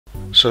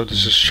So this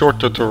is a short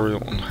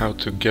tutorial on how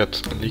to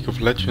get League of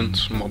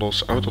Legends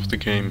models out of the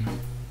game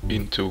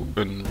into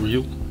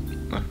Unreal,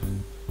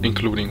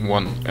 including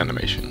one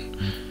animation.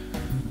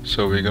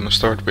 So we're gonna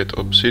start with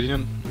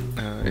Obsidian.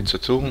 It's a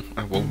tool,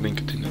 I will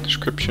link it in the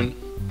description.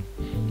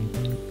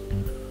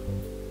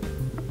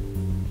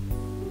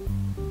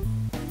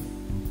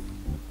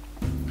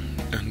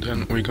 And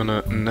then we're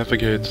gonna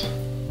navigate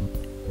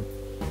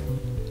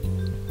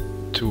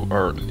to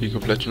our League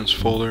of Legends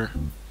folder,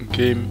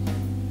 Game,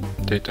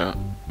 Data,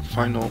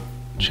 Final,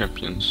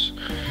 Champions.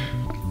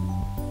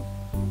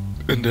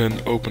 And then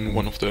open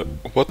one of the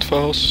WAT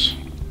files.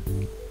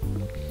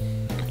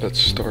 Let's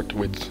start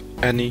with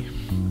any.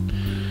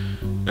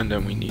 And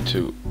then we need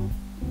to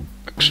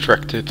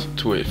extract it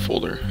to a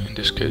folder. In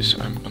this case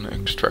I'm gonna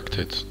extract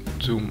it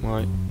to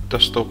my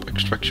desktop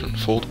extraction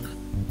folder.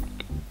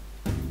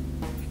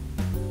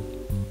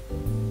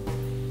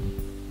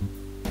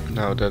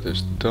 Now that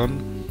is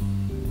done,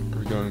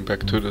 we're going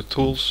back to the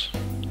tools.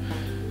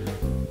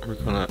 We're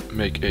gonna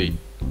make a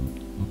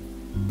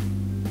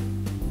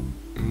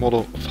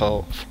model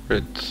file for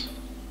it.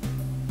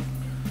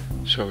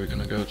 So we're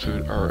gonna go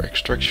to our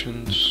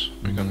extractions,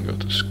 we're gonna go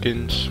to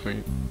skins,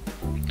 we're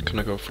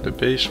gonna go for the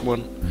base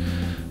one,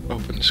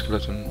 open the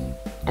skeleton,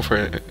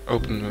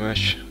 open the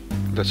mesh,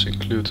 let's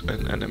include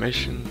an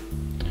animation,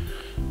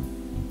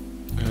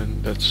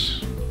 and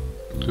let's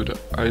do the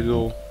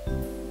idle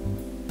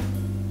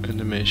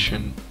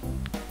animation,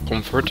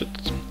 convert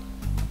it,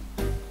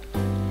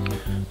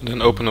 and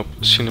then open up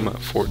Cinema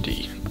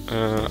 4D.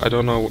 I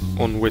don't know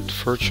on which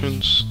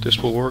versions this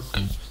will work.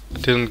 I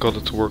didn't got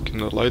it to work in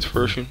the Lite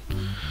version,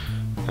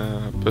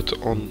 but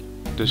on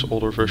this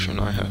older version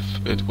I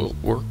have, it will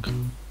work,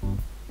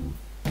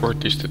 or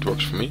at least it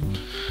works for me.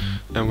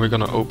 And we're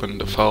gonna open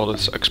the file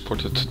that's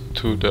exported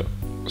to the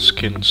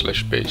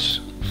skin/base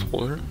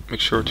folder.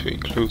 Make sure to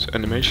include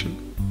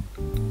animation.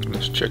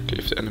 Let's check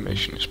if the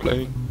animation is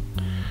playing.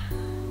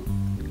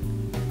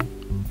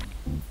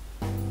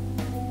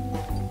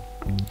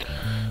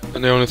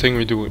 And the only thing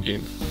we do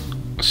in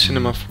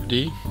Cinema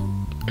 4D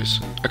is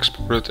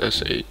export it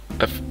as a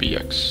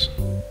FBX.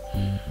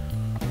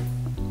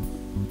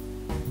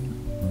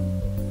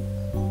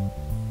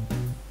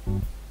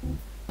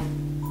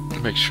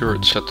 Make sure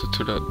it's set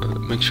to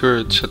make sure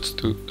it's set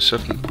to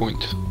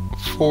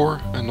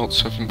 7.4 and not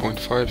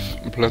 7.5.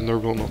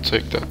 Blender will not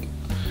take that,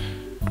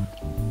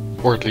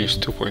 or at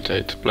least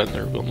 2.8.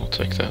 Blender will not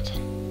take that.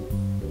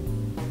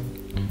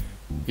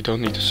 We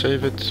don't need to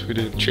save it, we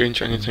didn't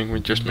change anything, we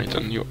just made a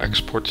new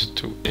export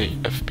to a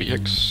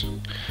FBX.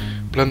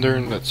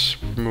 Blender, let's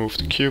remove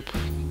the cube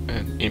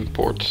and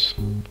import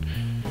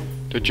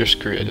the just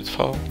created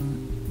file.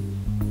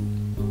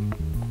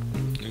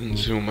 And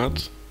zoom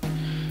out.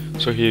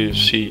 So here you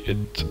see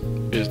it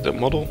is the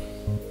model.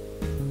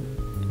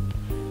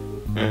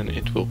 And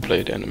it will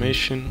play the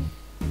animation.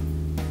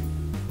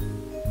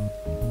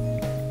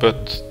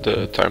 But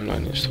the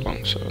timeline is too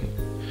long, so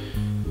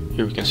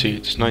here we can see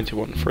it's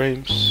 91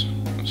 frames,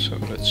 so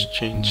let's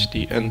change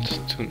the end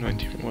to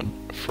 91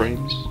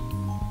 frames.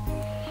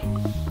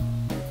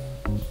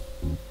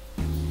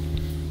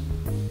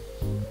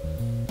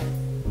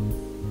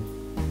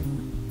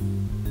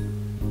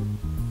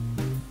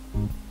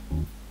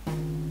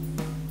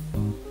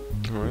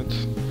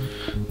 Alright,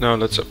 now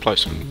let's apply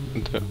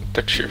some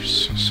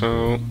textures.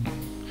 So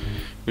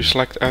we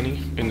select any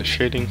in the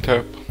shading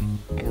tab,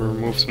 we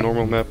remove the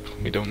normal map,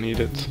 we don't need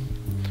it.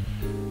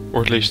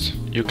 Or at least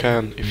you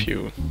can if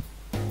you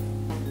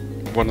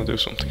want to do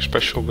something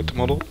special with the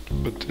model,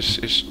 but this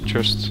is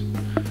just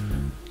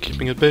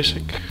keeping it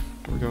basic.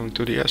 We're going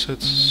to the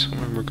assets,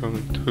 and we're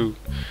going to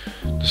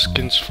the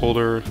skins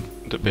folder,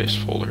 the base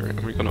folder, and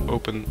we're going to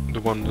open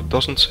the one that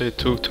doesn't say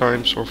 2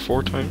 times or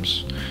 4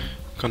 times.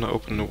 We're going to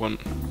open the one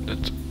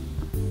that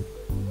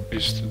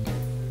is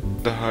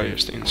the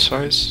highest in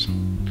size.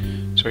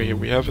 So here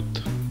we have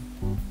it.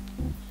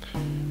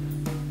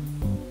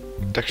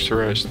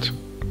 Texturized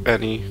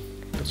any.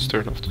 Let's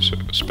turn off the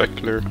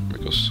specular,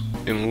 because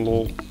in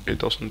LOL it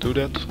doesn't do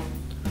that.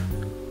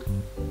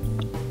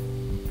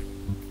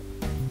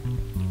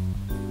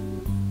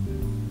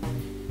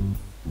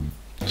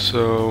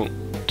 So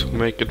to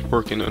make it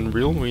work in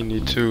Unreal we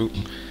need to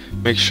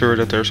make sure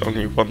that there's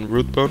only one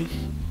root bone.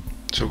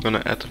 So we're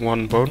gonna add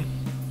one bone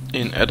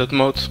in edit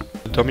mode,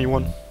 the dummy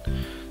one,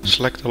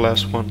 select the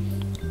last one,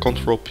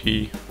 Ctrl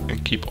P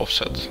and keep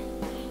offset.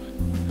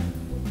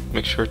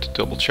 Make sure to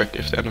double check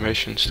if the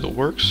animation still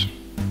works.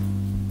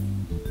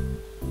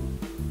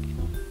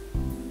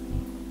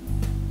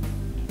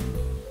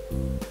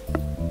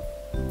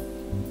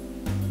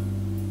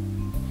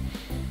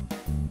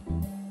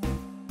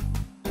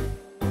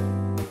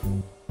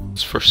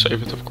 Let's first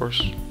save it, of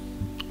course.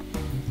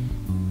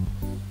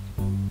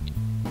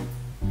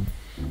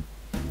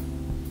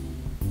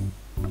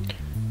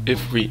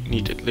 If we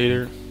need it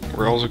later,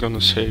 we're also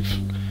gonna save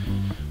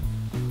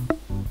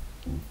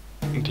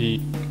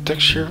the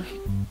texture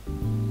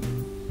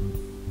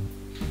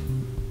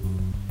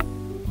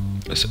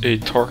as a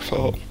tar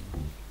file.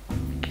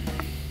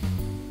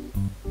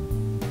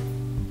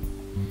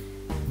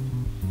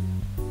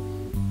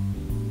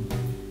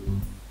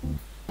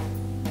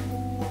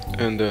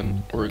 and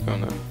then we're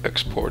gonna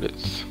export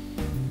it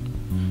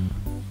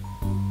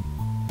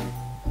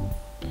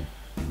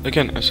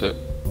again as a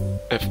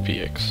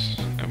FBX,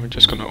 and we're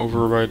just gonna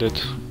override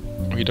it.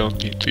 We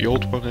don't need the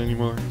old one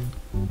anymore,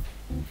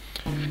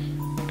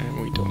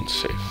 and we don't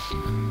save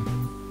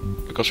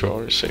because we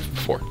already saved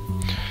before.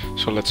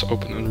 So let's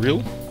open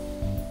Unreal.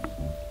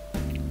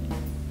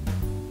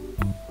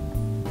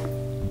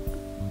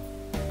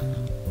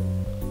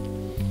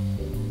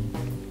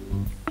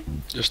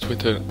 Just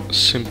with a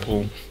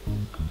simple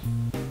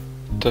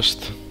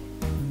test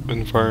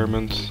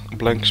environment,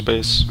 blank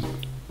space.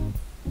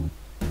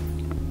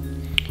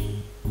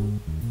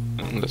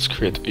 And let's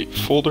create a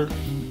folder.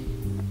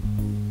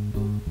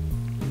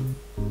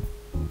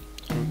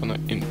 I'm gonna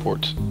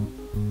import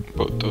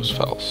both those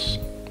files.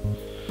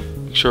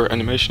 Make sure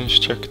animation is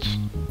checked.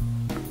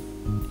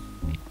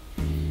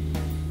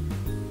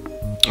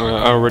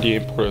 I already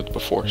imported it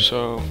before,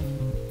 so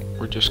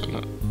we're just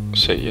gonna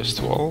say yes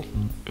to all.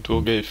 It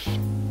will give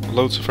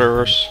loads of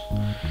errors.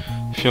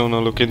 If you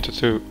wanna look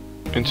into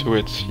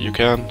it, you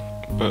can,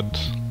 but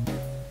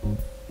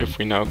if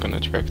we're now gonna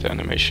drag the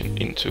animation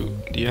into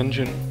the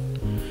engine,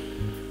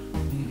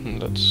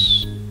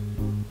 let's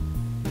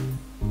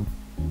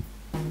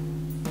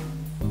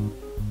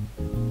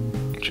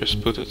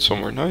just put it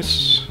somewhere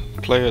nice,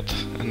 play it,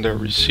 and there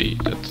we see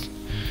that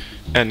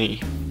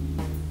Annie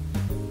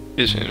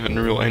is in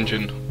Unreal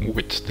Engine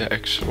with the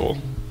actual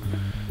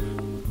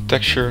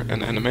texture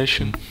and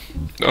animation.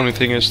 The only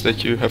thing is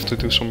that you have to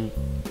do some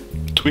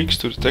tweaks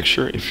to the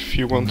texture if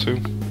you want to.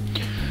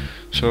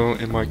 So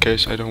in my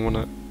case I don't want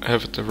to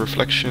have it a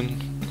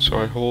reflection, so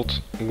I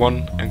hold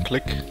 1 and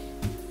click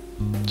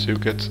to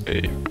get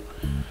a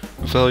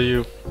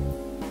value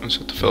and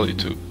set the value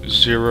to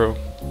 0.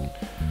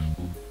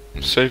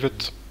 Save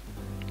it.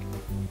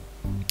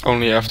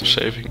 Only after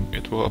saving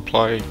it will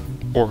apply,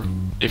 or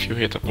if you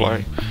hit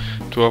apply,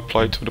 it will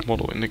apply to the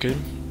model in the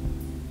game.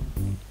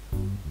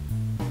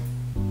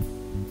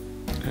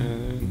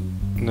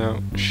 And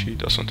now she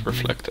doesn't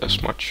reflect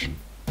as much,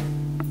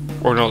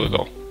 or not at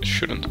all. It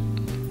shouldn't.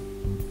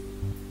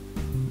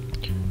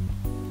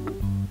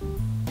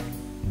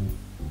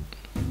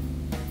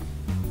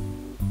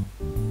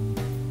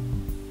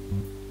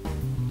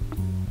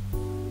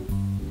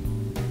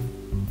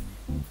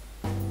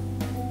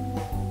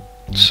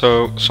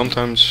 So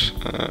sometimes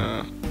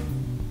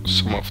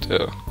some of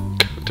the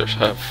characters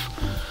have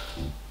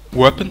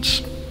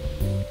weapons,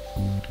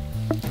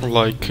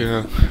 like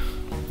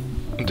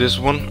this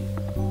one,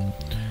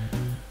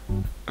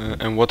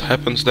 and what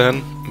happens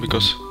then,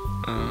 because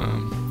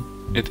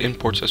it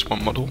imports as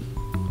one model,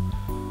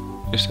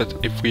 is that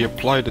if we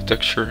apply the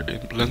texture in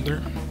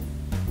Blender,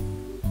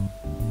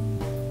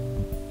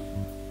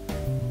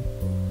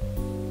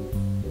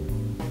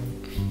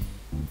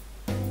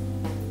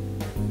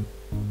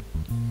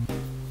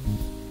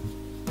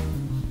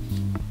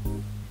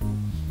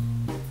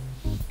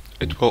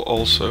 it will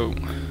also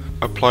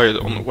apply it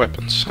on the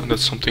weapons, and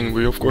that's something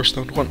we of course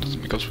don't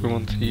want, because we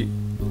want the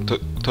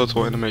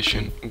total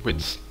animation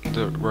with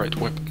the right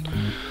weapon.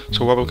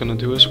 So what we're gonna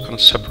do is we're gonna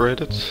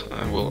separate it.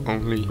 I will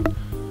only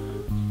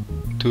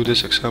do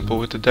this example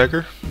with the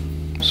dagger.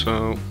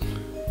 So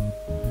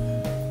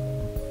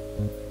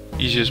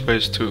easiest way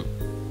is to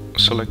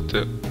select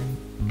the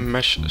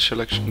mesh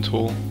selection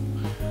tool,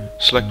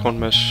 select one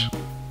mesh,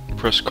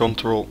 press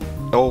Ctrl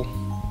L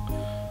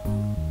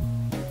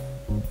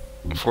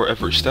for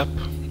every step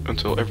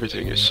until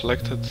everything is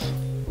selected,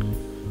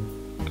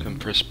 then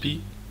press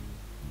P,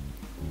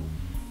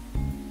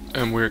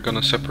 and we're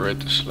gonna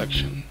separate the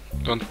selection.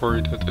 Don't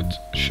worry that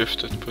it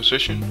shifted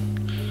position.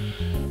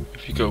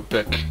 If you go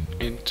back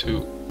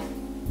into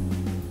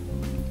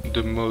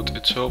the mode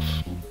itself,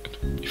 it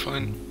will be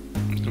fine.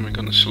 Then we're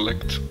gonna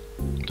select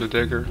the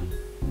dagger,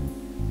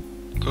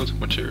 go to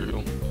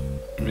material,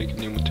 make a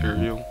new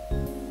material,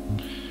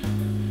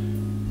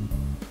 and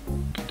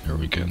there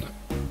we go.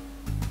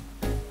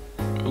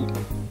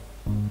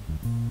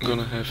 I'm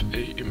gonna have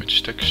a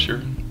image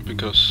texture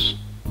because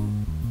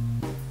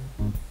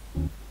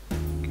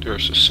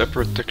there's a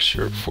separate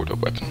texture for the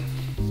weapon.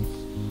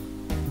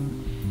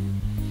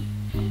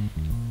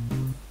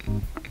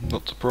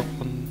 Not the prop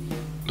one,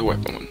 the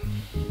weapon one.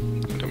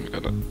 And then we're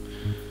gonna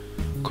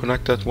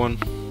connect that one,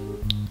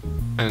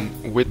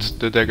 and with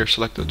the dagger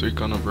selected we're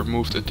gonna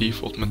remove the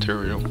default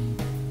material.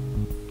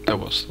 That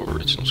was the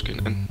original skin,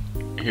 and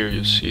here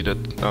you see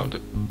that now the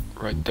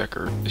right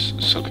dagger is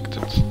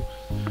selected.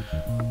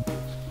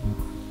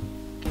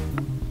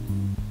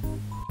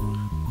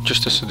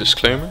 Just as a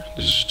disclaimer,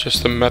 this is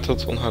just a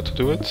method on how to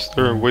do it.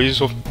 There are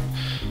ways of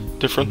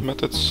different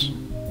methods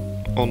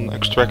on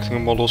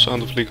extracting models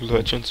out of League of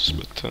Legends,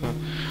 but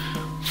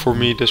for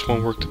me this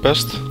one worked the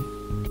best.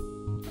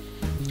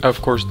 I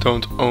of course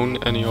don't own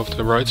any of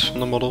the rights on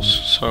the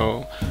models,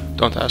 so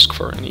don't ask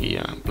for any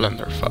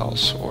Blender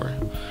files or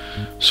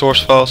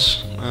source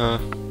files.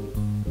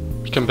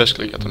 You can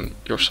basically get them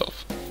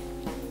yourself.